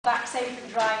Back safe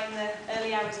and dry in the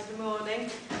early hours of the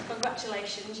morning.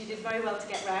 Congratulations, you did very well to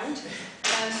get round.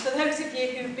 For those of you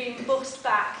who've been bussed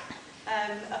back,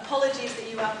 apologies that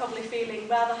you are probably feeling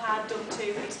rather hard done to,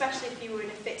 especially if you were in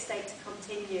a fit state to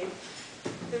continue.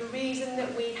 The reason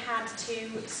that we had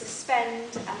to suspend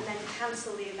and then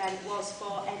cancel the event was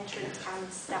for entrant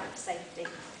and staff safety.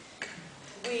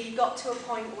 We got to a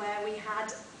point where we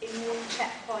had, in one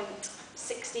checkpoint,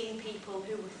 16 people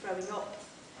who were throwing up.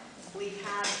 We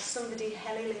had somebody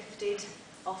heli-lifted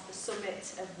off the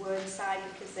summit of Whernside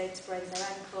because they'd sprained their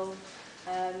ankle,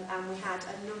 and we had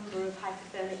a number of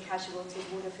hypothermic casualties,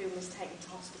 one of whom was taken to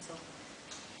hospital.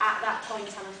 At that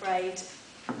point, I'm afraid,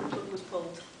 the plug was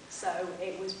pulled, so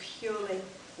it was purely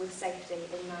with safety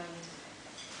in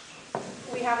mind.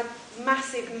 We have a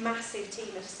massive, massive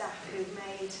team of staff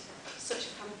who've made such a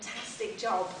fantastic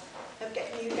job of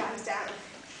getting you guys down.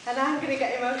 And I'm going to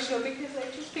get emotional because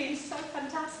they've just been so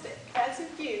fantastic, as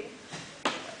have you.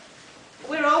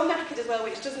 We're all knackered as well,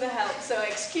 which doesn't help, so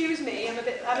excuse me, I'm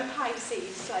a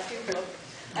Pisces, so I do bluff.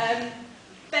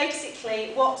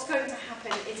 Basically, what's going to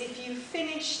happen is if you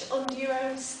finished under your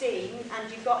own steam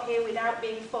and you got here without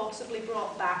being forcibly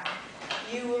brought back,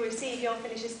 you will receive your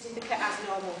finisher certificate as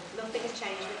normal. Nothing has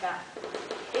changed with that.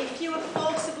 If you are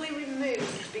forcibly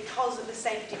removed because of the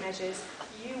safety measures,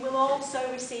 you will also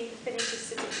receive the finisher's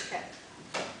certificate.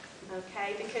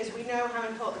 Okay, because we know how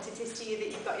important it is to you that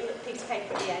you've got your little piece of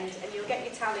paper at the end and you'll get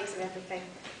your tallies and everything.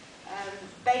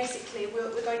 Basically,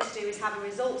 what we're going to do is have a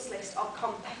results list of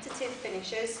competitive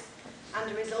finishers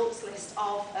and a results list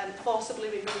of forcibly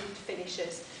removed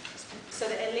finishers, so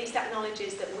that at least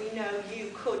acknowledges that we know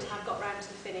you could have got round to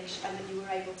the finish and that you were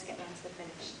able to get round to the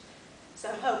finish. So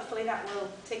hopefully that will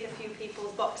tick a few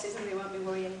people's boxes and they won't be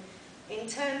worrying. In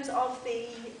terms of the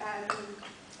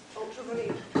ultra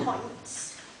running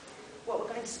points, what we're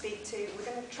going to speak to, we're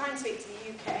going to try and speak to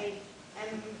the UK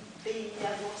and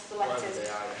what's the letters,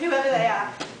 whoever they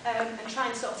are, and try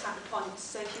and sort out the points.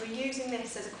 So if you were using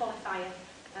this as a qualifier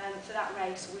for that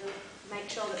race, we'll make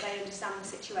sure that they understand the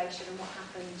situation and what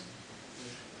happened.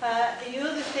 The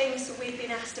other things that we've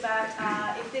been asked about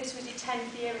are, if this was your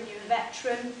 10th year and you're a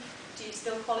veteran, do you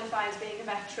still qualify as being a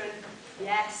veteran?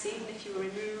 Yes, even if you were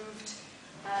removed.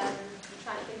 I'm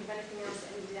trying to think of anything else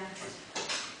that anybody asked.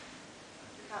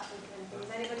 I can't think of anything. Is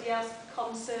anybody else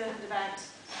concerned about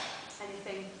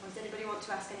anything? Or does anybody want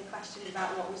to ask any questions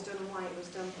about what was done and why it was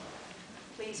done?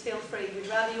 Please feel free. We'd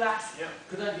rather you ask. Yeah.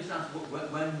 Could I just ask, when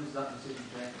was that decision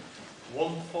taken?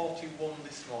 1:41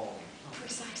 this morning.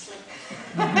 Precisely.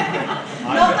 I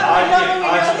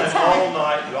spent all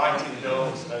night writing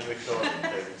notes and recording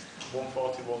things.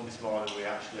 1:41 this morning we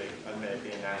actually made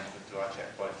the announcement to our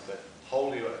checkpoints that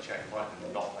hold you at a checkpoint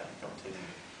and not let you continue.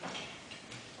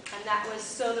 And that was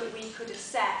so that we could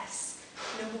assess,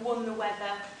 number one, the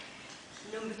weather,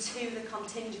 number two, the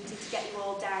contingency to get you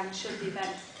all down should the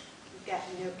event get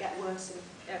worse,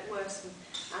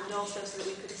 and also so that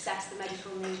we could assess the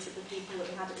medical needs of the people that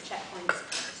we had at the checkpoints.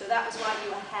 So that was why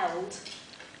you were held.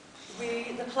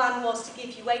 The plan was to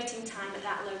give you waiting time at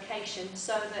that location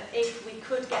so that if we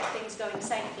could get things going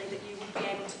safely, that you would be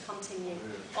able to continue.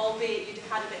 Albeit you'd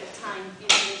have had a bit of time,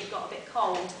 when it got a bit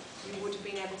cold, you would have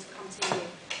been able to continue.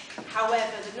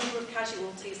 However, the number of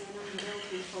casualties and the number of ill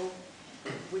people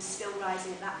was still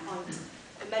rising at that point.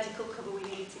 The medical cover we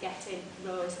needed to get in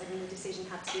rose, and then the decision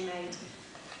had to be made.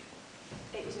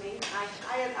 It was me.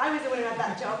 I was the one who had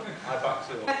that job. I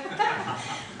backed it up.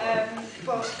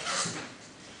 But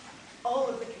all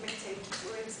of the committee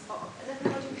were in support. And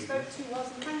everybody we spoke to was,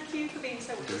 and thank you for being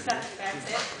so upset about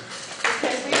it,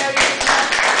 because we know you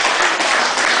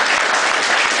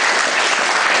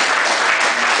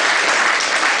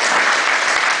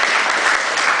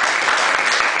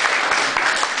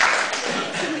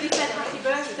somebody said happy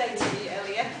birthday to me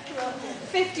earlier.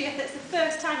 50th, it's the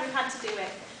first time we've had to do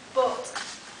it. But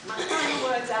my final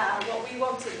words are, what we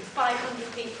wanted was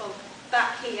 500 people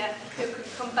back here who could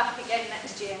come back again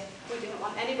next year. We didn't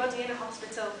want anybody in a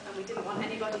hospital and we didn't want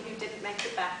anybody who didn't make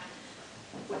it back.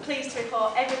 We're pleased to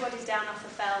report everybody's down off the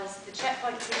fells. The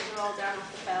checkpoint teams are all down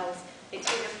off the fells. It's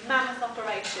been a mammoth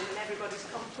operation and everybody's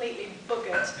completely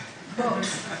buggered. But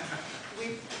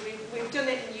we've done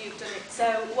it and you've done it.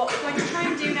 So what we're going to try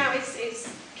and do now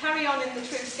is carry on in the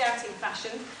true scouting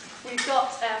fashion. We've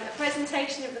got a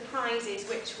presentation of the prizes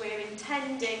which we're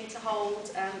intending to hold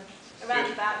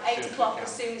around about 8 o'clock as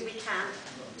soon as we can,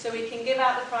 so we can give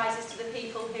out the prizes to the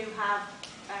people who have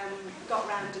got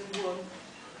round and won.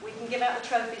 We can give out the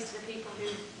trophies to the people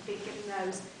who've been given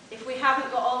those. If we haven't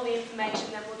got all the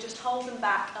information, then we'll just hold them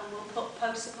back and we'll put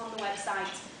posts up on the website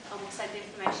and we'll send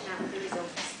information out with the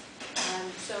results.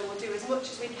 So we'll do as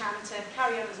much as we can to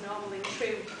carry on as normal in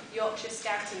true Yorkshire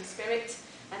Scouting spirit,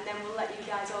 and then we'll let you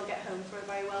guys all get home for a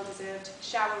very well-deserved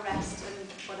shower, rest and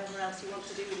whatever else you want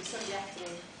to do with your Sunday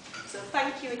afternoon. So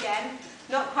thank you again.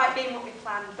 Not quite being what we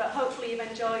planned, but hopefully you've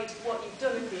enjoyed what you've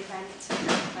done with the event,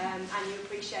 and you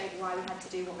appreciate why we had to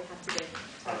do what we had to do.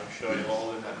 And I'm sure you'll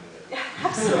all remember it. Yeah,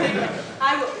 absolutely.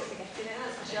 I won't be forgetting it,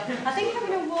 that's for sure. I think I'm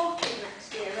going to walk in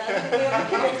next year rather than be on the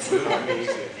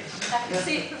committee. I can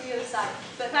see it from the other side.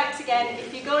 But thanks again.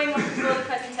 If you're going on before the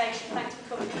presentation, thanks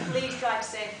for coming. Please drive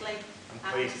safely.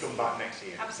 And please come back next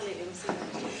year. Absolutely, we'll see you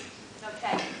next year.